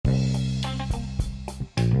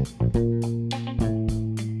Hey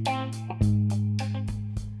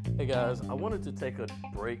guys, I wanted to take a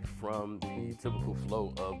break from the typical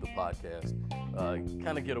flow of the podcast,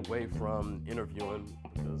 kind of get away from interviewing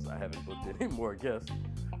because I haven't booked any more guests.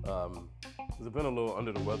 I've been a little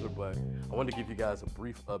under the weather, but I wanted to give you guys a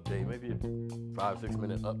brief update, maybe a 5-6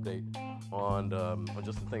 minute update on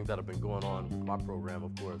just the things that have been going on with my program.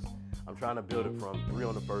 Of course, I'm trying to build it from 3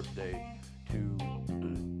 on the first day to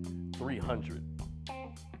 300,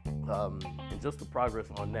 and just the progress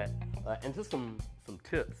on that, and just some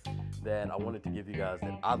tips that I wanted to give you guys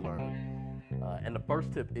that I learned. And the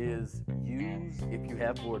first tip is if you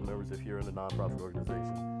have board members, if you're in a nonprofit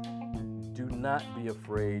organization, do not be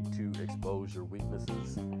afraid to expose your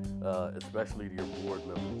weaknesses, especially to your board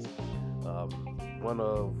members. One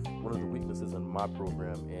of the weaknesses in my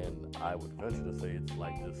program, and I would venture to say it's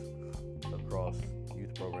like this across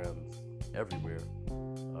youth programs everywhere,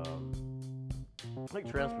 like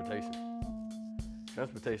transportation.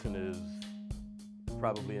 Transportation is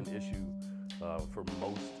probably an issue for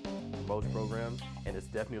most programs, and it's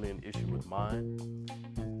definitely an issue with mine.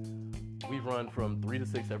 We run from 3 to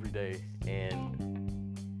 6 every day,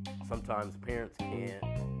 and sometimes parents can't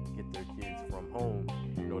get their kids from home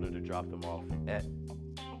in order to drop them off at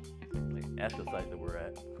the site that we're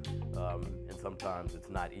at, and sometimes it's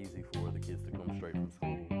not easy for the kids to come straight from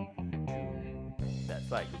school to that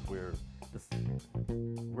site because we're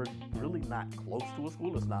really not close to a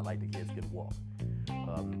school. It's not like the kids can walk.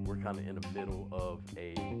 We're kind of in the middle of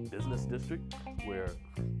a business district where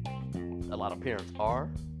a lot of parents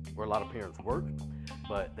where a lot of parents work,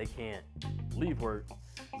 but they can't leave work,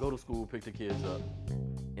 go to school, pick the kids up,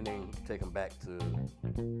 and then take them back to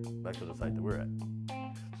the site that we're at.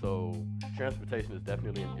 So transportation is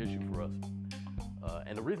definitely an issue for us.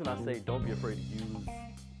 And the reason I say don't be afraid to use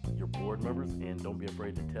your board members and don't be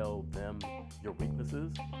afraid to tell them your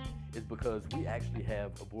weaknesses is because we actually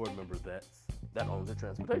have a board member that owns a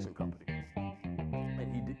transportation company,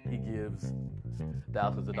 and he gives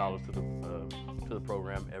thousands of dollars to the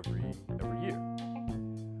program every year.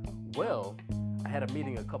 Well, I had a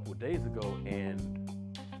meeting a couple of days ago, and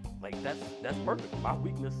that's perfect. My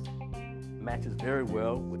weakness matches very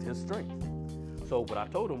well with his strength. So what I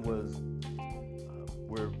told him was,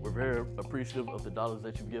 we're very appreciative of the dollars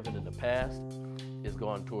that you've given in the past. It's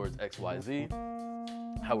gone towards XYZ.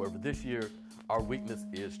 However, this year, our weakness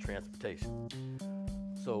is transportation.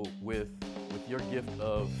 So with your gift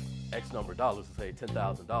of X number of dollars, let's say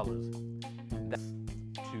 $10,000, that's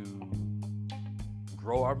to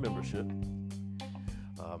grow our membership.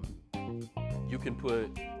 You can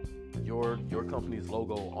put your company's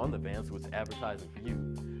logo on the van, so it's advertising for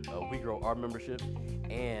you. We grow our membership,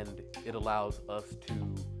 and it allows us to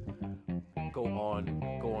go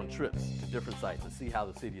on trips to different sites and see how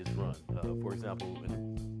the city is run. For example,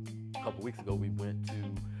 a couple weeks ago, we went to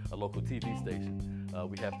a local TV station.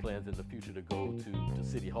 We have plans in the future to go to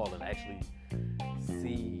City Hall and actually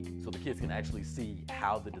see, so the kids can actually see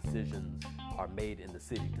how the decisions are made in the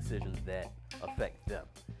city, decisions that affect them.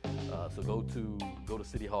 So go to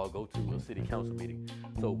City Hall, go to a city council meeting.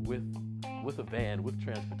 So with a van, with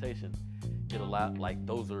transportation, it allows,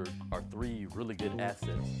 those are 3 really good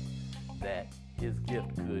assets that his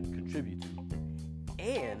gift could contribute to.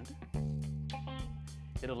 And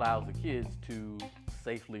it allows the kids to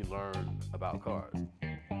safely learn about cars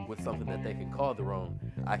with something that they can call their own.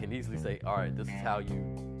 I can easily say, all right, this is how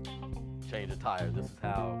you change a tire. This is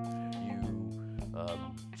how you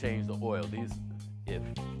change the oil.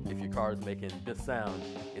 If your car is making this sound,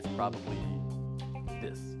 it's probably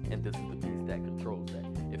this, and this is the piece that controls that.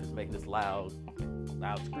 If it's making this loud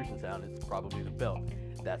screeching sound, it's probably the belt.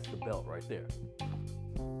 That's the belt right there.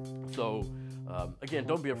 So again,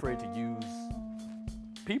 don't be afraid to use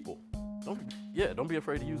people. Don't be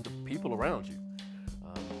afraid to use the people around you.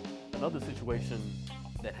 Another situation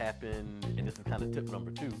that happened, and this is kind of tip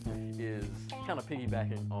number 2, is kind of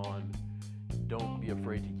piggybacking on don't be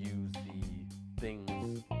afraid to use the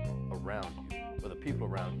things around you or the people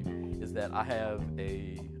around you, is that I have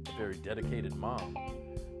a very dedicated mom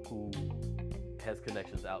who has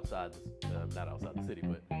connections outside, not outside the city,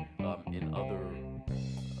 but in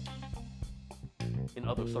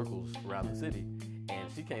other circles around the city. And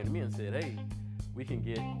she came to me and said, hey, we can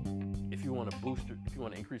get, if you want to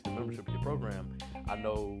increase the membership of your program, I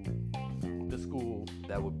know this school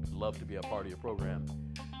that would love to be a part of your program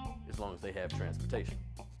as long as they have transportation.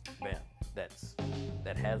 Man,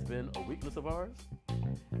 that has been a weakness of ours.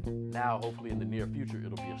 Now, hopefully in the near future,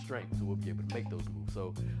 it'll be a strength, so we'll be able to make those moves.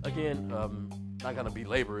 So again, not going to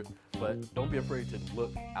belabor it, but don't be afraid to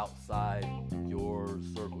look outside your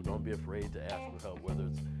circle. Don't be afraid to ask for help, whether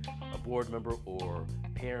it's a board member or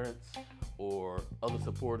parents or other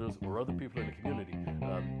supporters or other people in the community,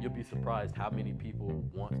 you'll be surprised how many people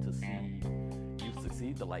want to see youth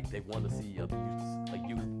succeed. They want to see other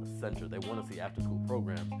youth center. They want to see after school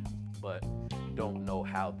programs, but don't know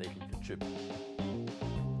how they can contribute.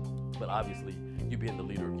 But obviously, you being the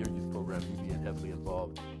leader of your youth program, you being heavily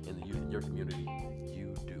involved in the youth in your community,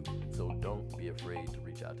 you do. So don't be afraid to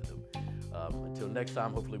reach out to them. Until next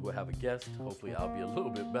time, hopefully we'll have a guest. Hopefully I'll be a little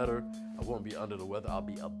bit better. I won't be under the weather. I'll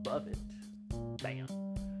be above it. Bam.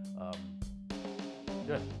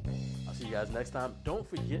 Good. I'll see you guys next time. Don't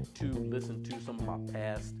forget to listen to some of my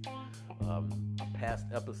past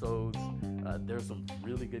episodes. There's some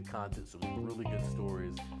really good content, some really good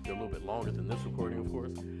stories. They're a little bit longer than this recording, of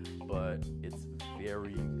course, but it's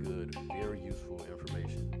very good, very useful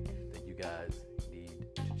information that you guys need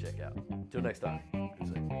to check out. Until next time, be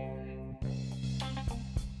safe.